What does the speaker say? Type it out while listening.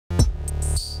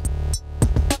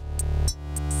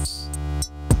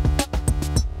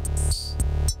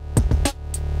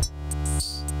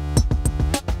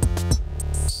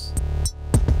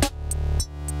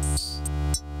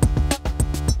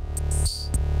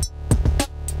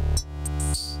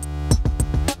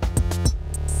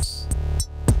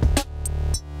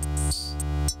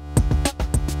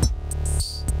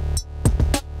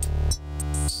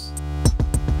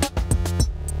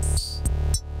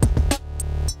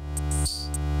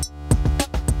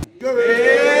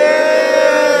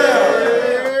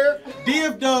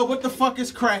fuck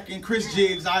is cracking? Chris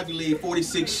Jiggs, I believe,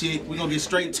 46 shit. We're gonna get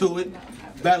straight to it.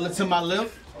 Battler to my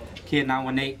left.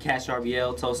 Kid918, Cash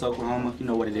RBL, Tulsa, Oklahoma. You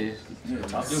know what it is.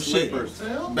 Your shit.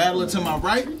 Battler to my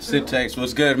right. Syntex,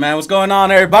 what's good, man? What's going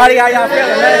on, everybody? How y'all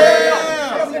feeling, man?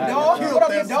 What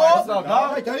up, dog? What's up,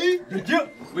 dog?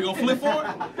 We gonna flip for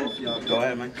it? Go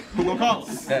ahead, man. Who gonna call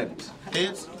us? Heads.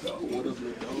 Heads?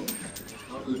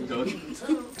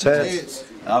 Heads.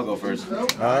 I'll go first. All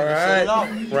right.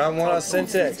 Round one on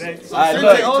Syntex. All right,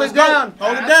 look. Hold it down.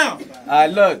 Hold it down. All right,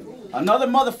 look. Another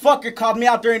motherfucker called me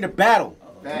out during the battle.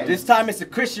 This time it's a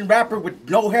Christian rapper with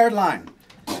no hairline.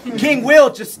 King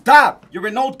Will, just stop. You're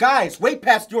an old guy. It's way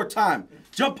past your time.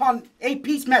 Jump on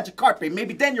a-piece magic carpet.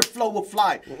 Maybe then your flow will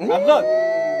fly. Now look,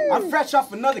 I'm fresh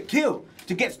off another kill.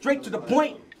 To get straight to the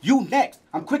point, you next.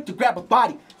 I'm quick to grab a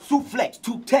body. Suplex,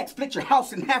 2 text, split your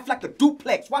house in half like a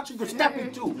duplex. Watch who you're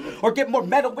stepping to. Or get more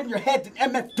metal in your head than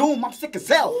MF Doom. I'm sick as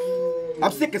hell.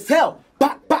 I'm sick as hell.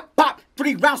 Bop, bop, bop.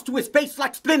 3 rounds to his face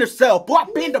like Splinter Cell. Boy,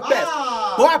 I've been the best.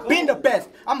 Boy, I've been the best.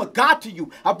 I'm a god to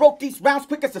you. I broke these rounds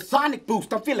quick as a sonic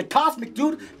boost. I'm feeling cosmic,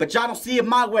 dude, but y'all don't see it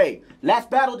my way. Last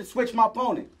battle to switch my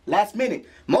opponent. Last minute.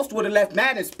 Most would have left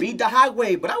mad and speed the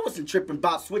highway, but I wasn't tripping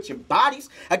about switching bodies.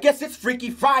 I guess it's Freaky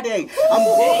Friday. I'm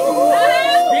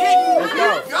Let's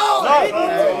go.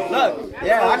 Look.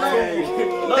 Yeah, I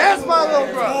know. Look. That's my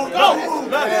little bro.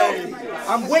 Look.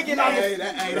 I'm wigging on this.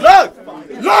 Look!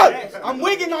 I'm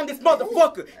wigging on this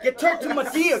motherfucker. Get turned to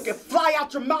Medea. Get fly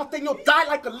out your mouth and you'll die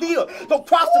like a Leah. Don't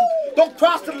cross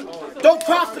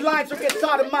the lines or get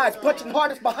sodomized. Punching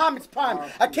hard as Muhammad's prime.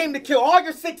 I came to kill all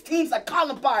your 16s like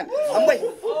Columbine. Look!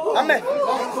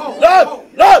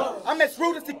 I'm as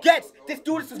rude as it gets. This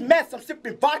dude is a mess. I'm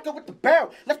sipping vodka with the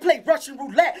barrel. Let's play Russian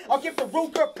roulette. I'll give the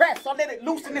Ruger a press. I'll let it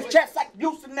loose in his chest like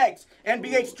Mucinex.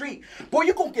 NBA Street. Boy,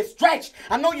 you gonna get stretched.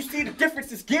 I know you see the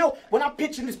difference is Gil. When I'm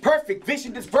pitching is perfect.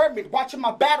 Vision is vermin. Watching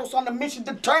my battles on the mission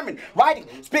determined. Writing,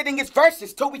 spitting his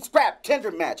verses till we scrap.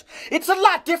 Tender match. It's a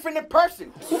lot different in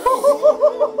person. Yo.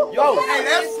 Hey,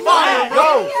 that's fire.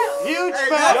 Yo. Huge Hey,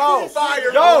 fan. that's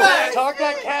fire. Yo. Talk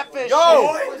that catfish.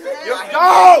 Yo.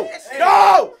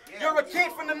 You're a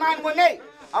kid from the 918.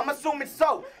 I'm assuming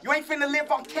so. You ain't finna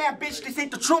live on cam, bitch. This ain't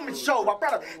the Truman Show. I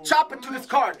better chop it to this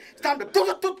card. It's time to do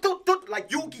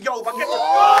like Yu-Gi-Oh! I get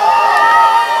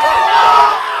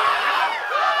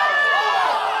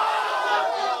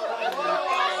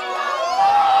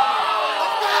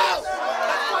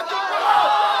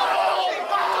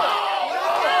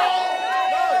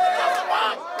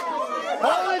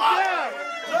Hold it down.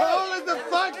 Hold it the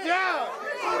fuck down.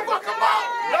 Fuck him out.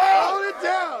 Hold it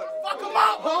down. Fuck him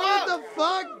out. Hold it the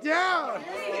fuck down.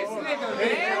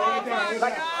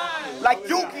 Like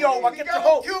Yu-Gi-Oh! I get your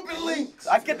whole Cuban links.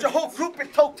 I get your whole group in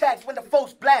toe tags when the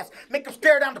foes blast. Make them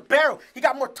stare down the barrel. He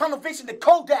got more tunnel vision than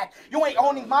Kodak. You ain't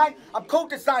owning mine. I'm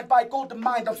co-designed by Golden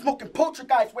Mind. I'm smoking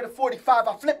poltergeist with a 45.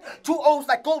 I flip 2 O's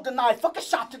like GoldenEye. Fuck a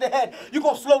shot to the head. You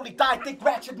gon' slowly die. Think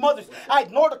ratchet mothers. I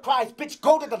ignore the cries. Bitch,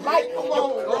 go to the light.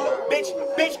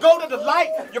 Bitch, go to the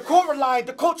light. You're Coraline.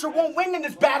 The culture won't win in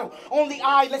this battle. Only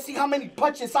I. Let's see how many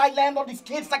punches I land on these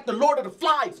kids like the Lord of the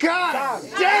Flies. God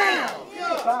damn.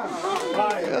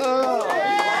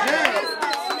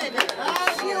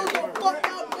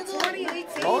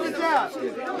 Hold it down.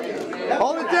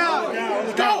 Hold it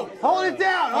down. Go. Hold it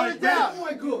down. Hold it down.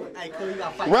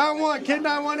 Round one,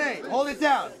 Kid918. Hold it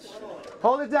down.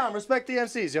 Hold it down. Respect the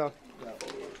MCs, yo.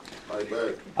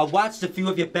 I watched a few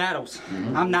of your battles.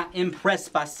 I'm not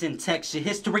impressed by Syntex. Your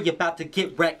history about to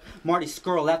get wrecked. Marty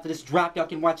Skrull, after this drop, y'all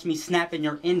can watch me snap in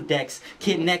your index.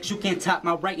 Kid Next, you can't top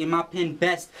my writing, my pen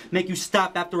best. Make you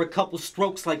stop after a couple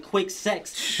strokes like quick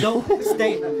sex. Don't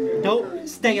stay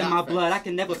in my blood. I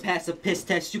can never pass a piss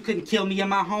test. You couldn't kill me in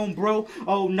my home, bro.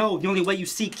 Oh no, the only way you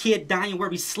see Kid dying where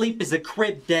he sleep is a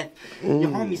crib death. Your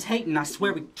homies hating, I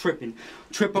swear we tripping.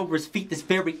 Trip over his feet this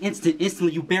very instant.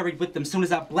 Instantly you buried with them. Soon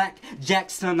as I black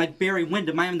Jackson like Barry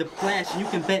Windham. I am the Flash and you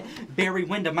can bet Barry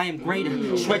Windham. I am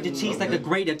greater. Shred your cheese like a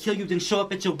grater. Kill you then show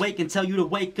up at your wake and tell you to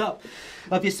wake up.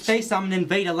 Of your space I'm an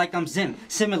invader like I'm Zim.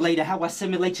 Simulator how I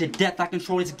simulate your death. I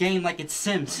control this game like it's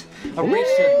Sims.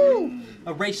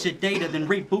 Erase your data then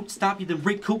reboot. Stomp you then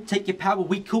recoup. Take your power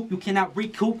we coop. You cannot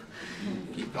recoup.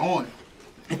 Keep going.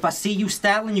 If I see you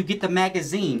styling, you get the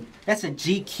magazine. That's a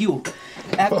GQ.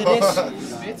 After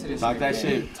this, talk that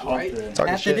shit.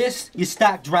 After this, you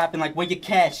stock dropping like where your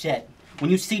cash at. When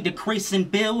you see decreasing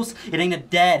bills, it ain't a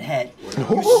dad hat.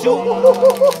 You shoot.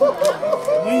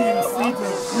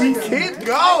 Keep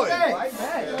going.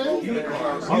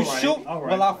 You shoot,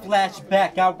 well I'll flash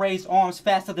back. I'll raise arms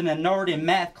faster than a nerd in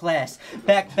math class.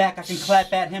 Back, I can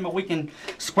clap at him or we can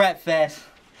scrap fast.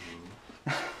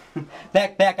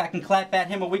 Back, I can clap at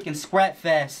him or we can scrap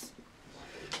fast.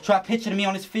 Try pitching me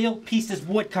on his field, pieces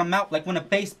would come out like when a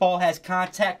baseball has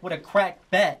contact with a cracked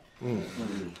bat.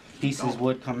 Pieces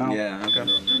would come out. Yeah, okay.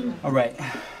 All right.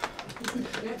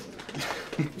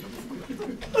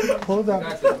 Hold on.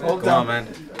 Hold on, man.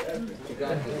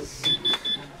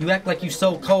 You act like you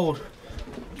so cold.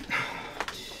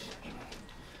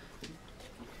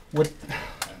 What?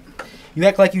 You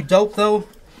act like you dope though?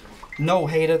 No,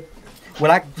 hater.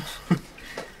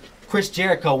 Chris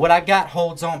Jericho, what I got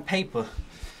holds on paper.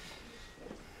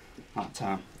 On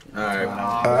time. All right.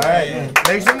 All right.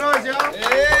 Make some noise, y'all.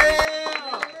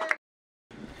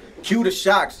 Cue the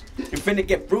shocks. You're finna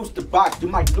get bruised the box. You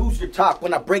might lose your top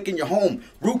when I break in your home.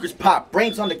 Ruger's pop,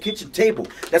 brains on the kitchen table.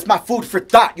 That's my food for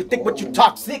thought. You think what you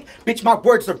talk sick? Bitch, my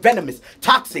words are venomous.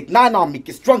 Toxic, 9 on me.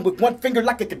 Get strung with one finger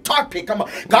like a guitar pick. I'm a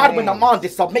god when I'm on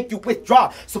this. I'll make you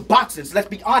withdraw some boxes. Let's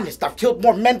be honest. I've killed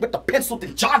more men with a pencil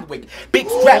than John Wick. Big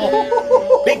strap.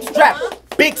 Big strap.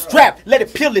 Big strap, let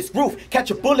it peel this roof.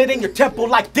 Catch a bullet in your temple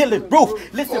like Dylan Roof.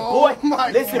 Listen, boy,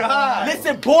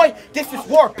 listen, boy. This is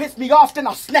war. Piss me off, then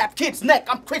I'll snap kid's neck.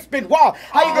 I'm Chris Benoit.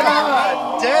 How you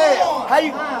gonna? Damn. How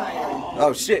you?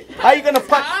 Oh shit. How you gonna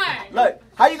punch? Look,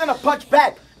 how you gonna punch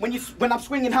back when I'm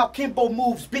swinging how Kimbo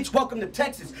moves? Bitch, welcome to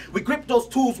Texas. We grip those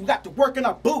tools. We got to work in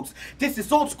our boots. This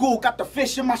is old school. Got the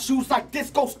fish in my shoes like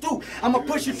disco stew. I'ma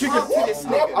push you to your.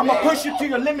 I'ma push you to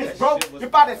your limits, bro. You're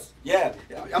about to. Yeah.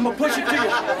 I'ma push you to your.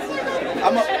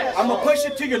 I'ma push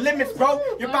you to your limits, bro.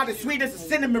 You're about as sweet as a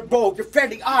cinnamon roll. You're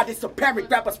fairly odd. It's apparent.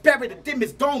 Grab a spirit to dim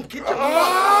his dome. Get your.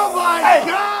 Oh my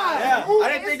God! Yeah. I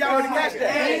didn't think y'all would catch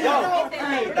that.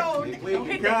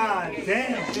 God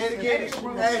damn. Say it again.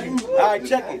 Hey. All right,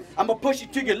 check it. I'ma push you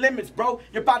to your limits, bro.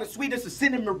 You're about as sweet as a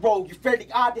cinnamon roll. You're fairly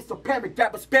odd. It's apparent.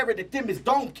 Grab a spirit to dim his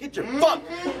dome. Kid, you're fucked.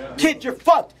 Kid, you're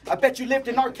fucked. I bet you lived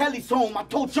in R. Kelly's home. I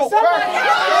told Joe. Go home.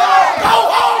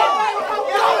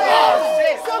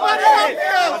 Somebody help him!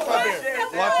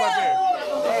 Watch my beer.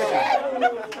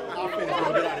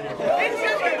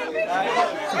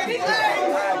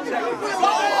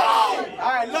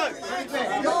 Alright, look.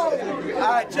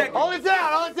 Alright, check it. Hold it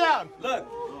down, hold it down. Look.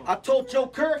 I told Joe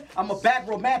Kerr I'm a bad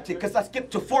romantic cause I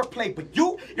skipped to foreplay, but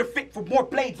you're fit for more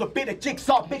blades, a bit of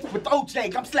jigsaw mixed with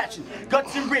OJ. I'm slashing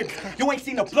guts and ribs. You ain't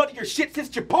seen a bloodier shit since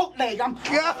Chipotle.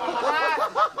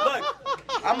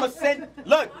 I'ma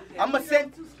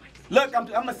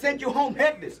send you home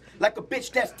headless like a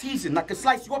bitch that's teasing. I can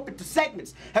slice you up into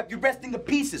segments, have you resting in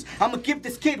pieces. I'ma give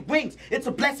this kid wings. It's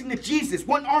a blessing to Jesus.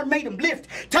 One arm made him lift.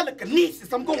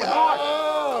 Telekinesis. I'm going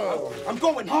hard. I'm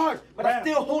going hard, but I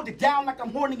still hold it down like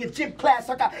I'm horning in gym class.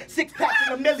 I got 6 packs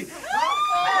in a milli.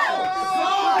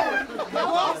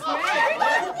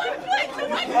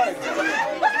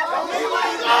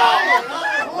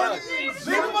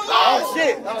 Oh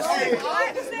shit!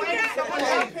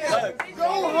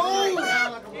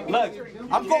 Look,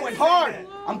 I'm going hard,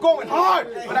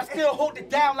 but I still hold it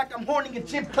down like I'm horning in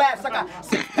gym class. I got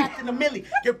 6 packs in a milli.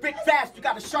 You're big fast, you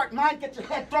got a sharp mind, get your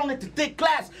head thrown into thick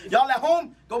glass. Y'all at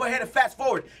home? Go ahead and fast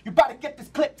forward. You about to get this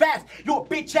clip fast. You a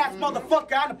bitch ass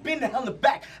motherfucker, I done been to hell and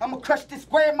back. I'ma crush this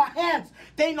square in my hands.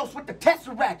 Thanos with the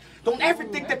Tesseract. Don't ever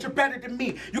think that you're better than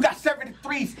me. You got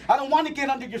 73s. I don't want to get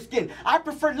under your skin. I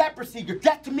prefer leprosy. Your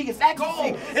death to me is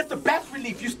ecstasy. It's the best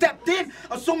relief. You stepped in,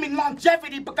 assuming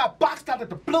longevity, but got boxed out of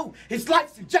the blue. His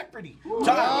life's in jeopardy. Oh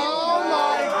my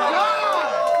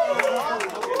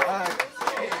God!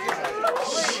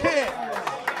 Shit!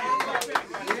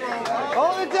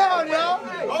 Hold it down, yo!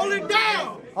 Hold it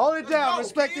down! Hold it down.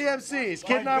 Respect the MCs.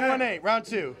 Kid918, round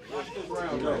 2.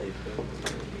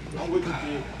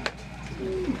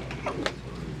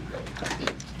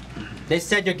 They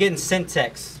said you're getting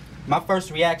Syntex. My first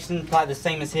reaction probably the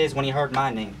same as his when he heard my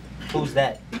name. Who's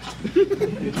that?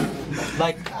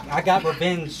 Like, I got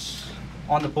revenge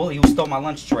on the bully who stole my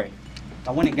lunch tray.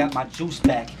 I went and got my juice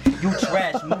back. You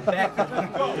trash, move back.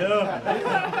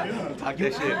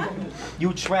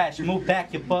 You trash, move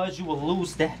back, you buzz, you will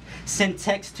lose that. Send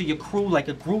text to your crew like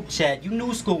a group chat. You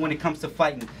new school when it comes to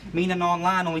fighting. Meaning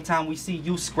online, only time we see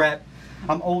you scrap.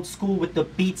 I'm old school with the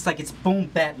beats like it's boom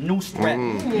bap, new strap.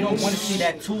 You don't want to see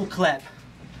that tool clap.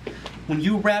 When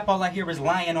you rap, all I hear is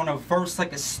lying on a verse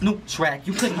like a Snoop track.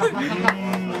 You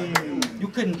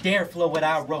couldn't dare flow what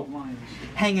I wrote.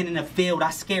 Hanging in the field,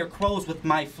 I scare crows with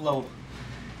my flow.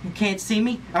 You can't see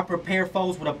me? I prepare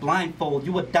foes with a blindfold.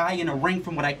 You would die in a ring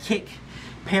from what I kick.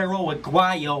 Pero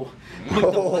Aguayo.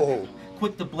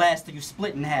 Quick to blast till you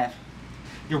split in half.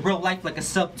 Your real life like a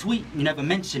sub-tweet, you never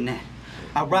mention that.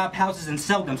 I rob houses and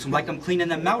sell them, so like I'm cleaning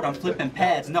them out, I'm flipping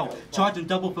pads. No, charging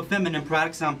double for feminine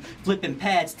products, I'm flipping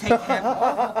pads. Take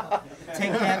half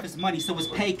his money, so his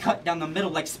pay cut down the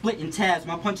middle like splitting tabs.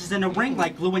 My punches in the ring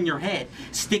like glue in your head.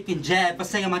 Stick and jab. If I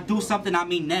say I'm gonna do something, I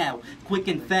mean now. Quick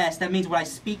and fast, that means what I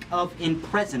speak of in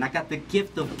present. I got the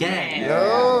gift of gab.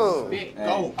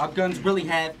 Oh, our guns really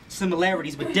have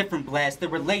similarities but different blasts. They're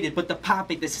related, but the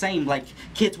pop ain't the same. Like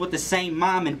kids with the same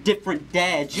mom and different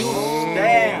dads. You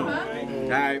damn.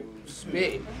 Alright.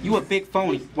 You a big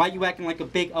phony. Why you acting like a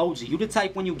big OG? You the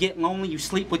type when you get lonely, you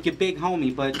sleep with your big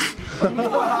homie, but...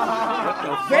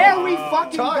 There we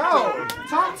fucking go.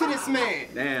 Talk to this man.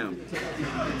 Damn.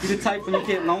 You the type when you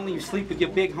get lonely, you sleep with your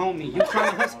big homie. You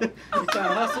trying to hustle? You trying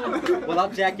to hustle? Well,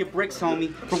 I'll jack your bricks,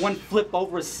 homie. For one flip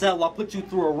over a cell, I'll put you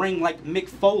through a ring like Mick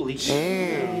Foley.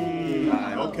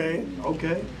 Okay,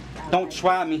 okay. Don't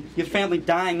try me. Your family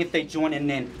dying if they joining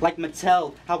in. Like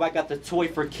Mattel, how I got the toy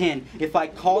for Ken. If I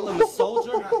call him a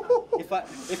soldier,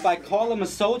 if I call him a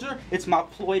soldier, it's my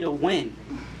ploy to win.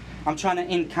 I'm trying to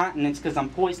end continents because I'm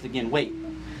poised again. Wait.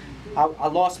 I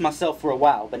lost myself for a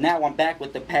while, but now I'm back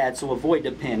with the pad, so avoid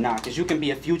the pen. Nah, because you can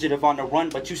be a fugitive on the run,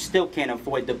 but you still can't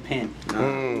avoid the pen.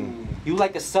 You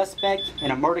like a suspect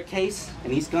in a murder case,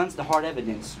 and these guns, the hard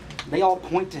evidence. They all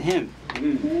point to him.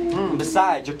 And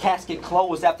besides, your casket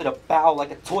closed after the bow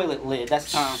like a toilet lid.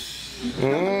 That's time.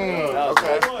 Okay, all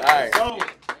right.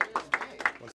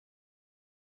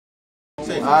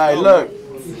 Alright, look.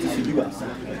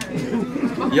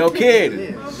 Yo,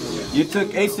 kid. You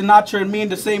took Ace Sinatra and me in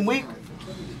the same week?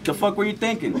 The fuck were you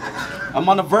thinking? I'm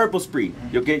on a verbal spree.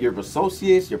 You'll get your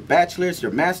associates, your bachelors,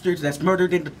 your masters. That's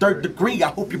murdered in the 3rd degree. I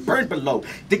hope you burn below.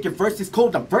 Think your verse is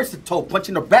cold? I'm versatile,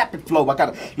 punching a rapid flow. I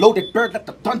got a loaded bird, let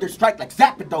the thunder strike like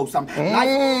Zapdos. I'm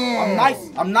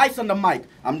nice on the mic.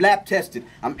 I'm lab tested.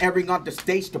 I'm airing on the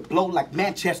stage to blow like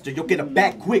Manchester. You'll get a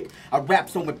bag quick. I rap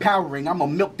so empowering. I'ma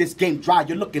milk this game dry.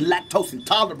 You're looking lactose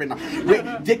intolerant. I'm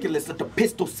ridiculous. Let the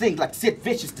pistol sing like Sid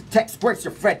Vicious. The text works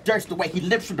your Fred Durst the way he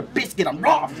lives from the biscuit. I'm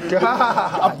raw.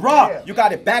 I'm raw. You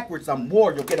got it backwards. I'm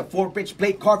war. You'll get a 4-inch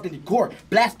blade carved in your core.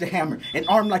 Blast the hammer. An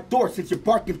arm like Thor. Since you're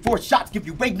barking 4 shots, give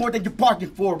you way more than you're barking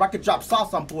for. I could drop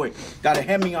sauce on boy. Got a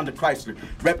Hemi on the Chrysler.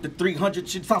 Rep the 300.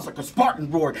 Shit sounds like a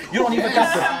Spartan roar. You don't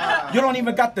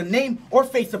even got the name or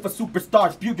face of a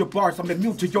superstar. Spew your bars. I'm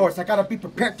immune to yours. I gotta be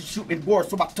prepared to shoot in war.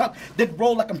 So I tuck, then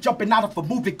roll like I'm jumping out of a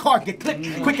moving car. Get clipped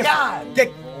quick as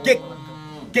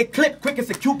get clipped quick as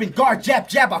a Cuban guard. Jab,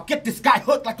 jab. I'll get this guy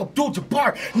hooked like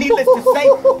Abdul-Jabbar. Needless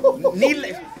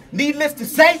to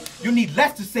say, you need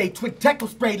less to say. Twig tackle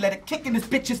spray, let it kick in this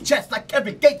bitch's chest like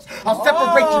Kevin Gates. I'll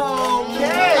separate you.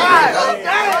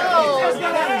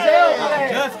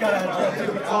 Just got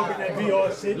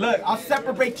Look, I'll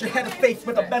separate your head and face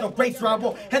with a metal razor. I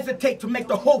won't hesitate to make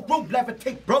the whole room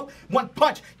levitate, bro. One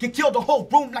punch can kill the whole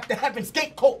room like the Heaven's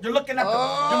Gate Colt. You're looking at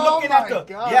the,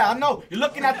 yeah, I know. You're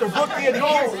looking at the rookie of the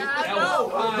year.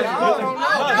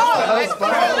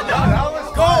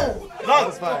 Let's go.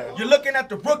 Look, you're looking at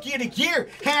the rookie of the year,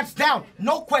 hands down,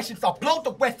 no questions. I'll blow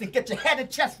the West and get your head and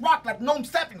chest rocked like Gnome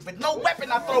 7 with no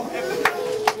weapon I throw.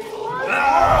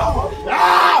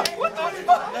 What the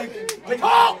fuck?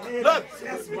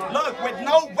 Look, with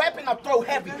no weapon I throw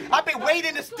heavy. I've been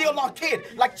waiting to steal on Kid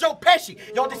like Joe Pesci.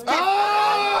 Yo, this kid.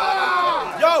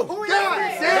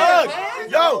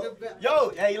 Yo,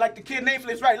 hey, you like the Kid name for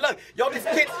this, right? Look, yo, this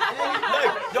kid.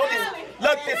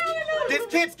 This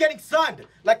kid's getting sunned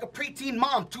like a preteen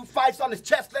mom. 2 5s on his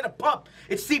chest, let it pump.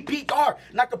 It's CPR,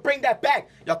 and I can bring that back.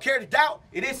 Y'all carried it out?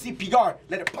 It is CPR.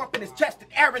 Let it pump in his chest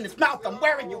and air in his mouth. I'm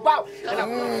wearing you out, and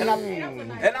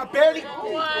I barely.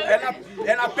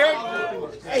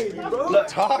 Hey, look,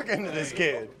 talking to this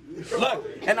kid. Look,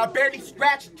 and I barely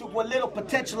scratched to what little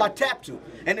potential I tapped to.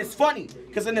 And it's funny,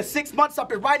 because in the 6 months I've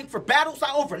been writing for battles,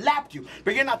 I overlapped you.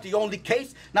 But you're not the only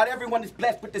case. Not everyone is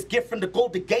blessed with this gift from the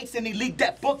Golden Gates. And elite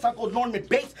death books, I go Norman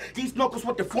Bates. These knuckles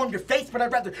would deform your face, but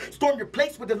I'd rather storm your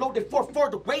place with a loaded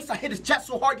 4-4 the waist. I hit his chest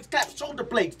so hard he snapped shoulder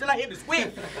blades. Then I hit his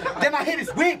wing.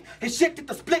 His shit hit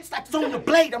the splits like Sonya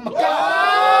Blade. I'm a god.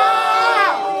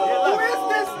 Who is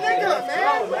this nigga,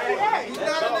 man? He's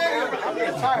not a nigga. I'm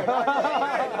getting tired.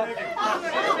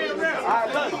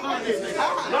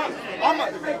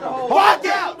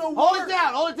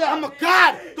 Hold it down. I'm a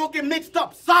god. Don't get mixed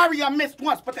up. Sorry I missed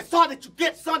once, but that's all that you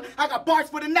get, son. I got bars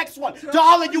for the next one. To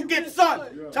all of you get,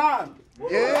 son. Time. All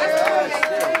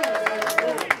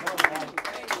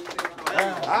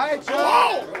right,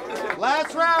 Joe.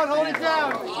 Last round. Hold it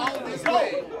down.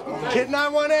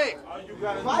 Kid918.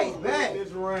 Fight back.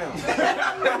 This round.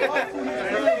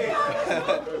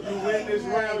 You win this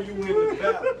round, you win the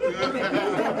battle.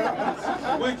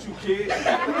 With you, kid.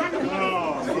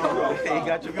 He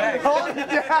got your back. Hold it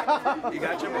down. He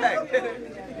got your back.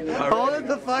 Hold it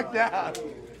the fuck down.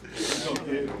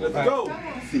 Let's go.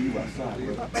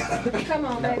 Come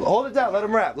on, baby. Hold it down. Let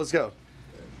him rap. Let's go.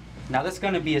 Now this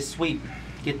gonna be a sweep.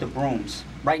 Get the brooms.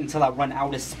 Right until I run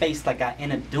out of space like I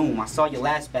in a doom. I saw your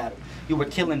last battle. You were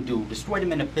killing dude. Destroyed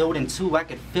him in the building too. I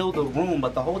could fill the room.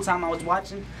 But the whole time I was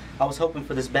watching, I was hoping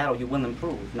for this battle you will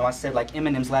improve. No, I said like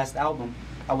Eminem's last album,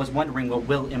 I was wondering what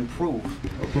will improve.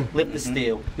 Lift the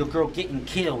steel. Your girl getting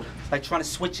killed. Like trying to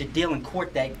switch a deal in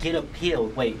court that get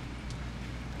appealed. Wait.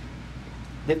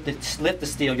 Lift the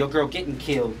steel. Your girl getting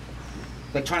killed.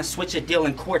 Like trying to switch a deal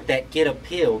in court that get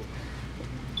appealed.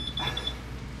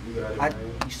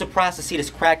 You surprised to see this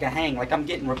cracker hang like I'm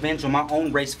getting revenge on my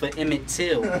own race for Emmett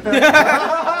Till.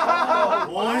 Damn.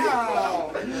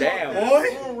 Boy.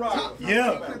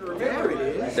 Yeah.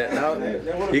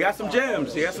 He got some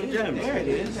gems. He got some gems.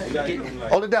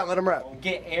 Hold it down. Let him rap.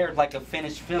 Get aired like a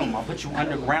finished film. I'll put you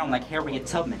underground like Harriet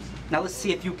Tubman. Now let's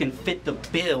see if you can fit the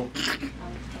bill.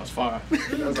 That's fine.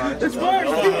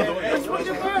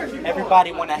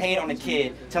 Everybody wanna hate on the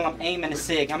kid till I'm aiming a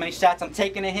sig. How many shots I'm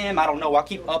taking at him? I don't know. I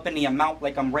keep upping the amount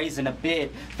like I'm raising a bid.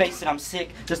 Face it, I'm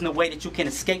sick. There's no way that you can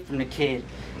escape from the kid.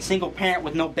 Single parent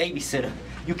with no babysitter.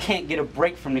 You can't get a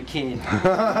break from the kid.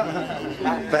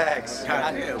 Facts.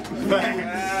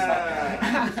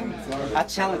 I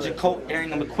challenge a coat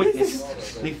daring them with quickness.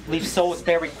 Leave souls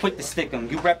very quick to stick them.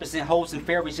 You represent hoes and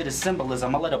fairies to the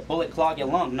symbolism. I let a bullet clog your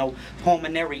lung, no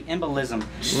pulmonary embolism.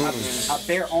 I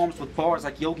bear arms with bars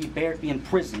like Yogi Bear be in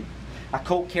prison. I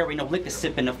cold carry no liquor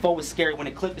sipping. The foe is scary when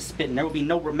the clip is spitting. There will be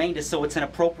no remainder, so it's an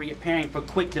appropriate pairing for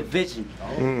quick division.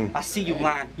 I see you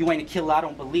lying. You ain't a killer. I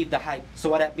don't believe the hype.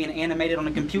 So all that being animated on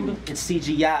the computer, it's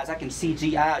CGIs. I can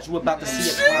CGIs. You about to see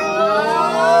it.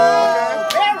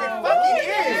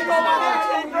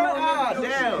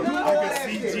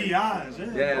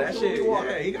 Yeah, that shit.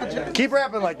 Yeah, he got gems. Keep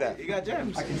rapping like that. He got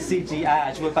gems. I can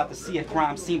CGIs. You about to see a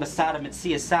crime scene beside him at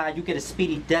CSI. You get a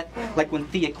speedy death like when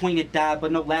Thea Queen had died,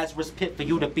 but no Lazarus Pit for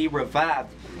you to be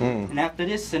revived. And after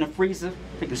this, in a freezer,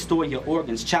 they can store your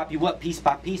organs, chop you up piece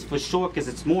by piece for sure, cause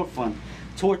it's more fun.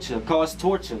 Torture, cause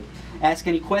torture. Ask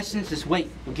any questions, just wait,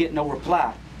 you'll get no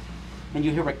reply. And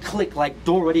you hear a click like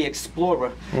Dora the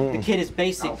Explorer. The kid is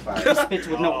basic, he spits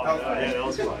with no.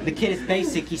 The kid is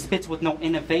basic, he spits with no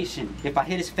innovation. If I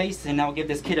hit his face, then I'll give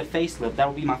this kid a facelift.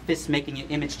 That'll be my fist making your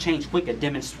image change quick, a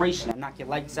demonstration. I knock your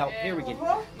lights out, period.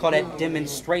 Call that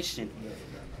demonstration.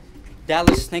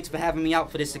 Dallas, thanks for having me out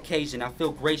for this occasion. I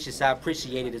feel gracious, I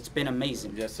appreciate it. It's been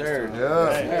amazing. Yes, sir.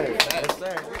 Yeah. Yes,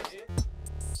 sir.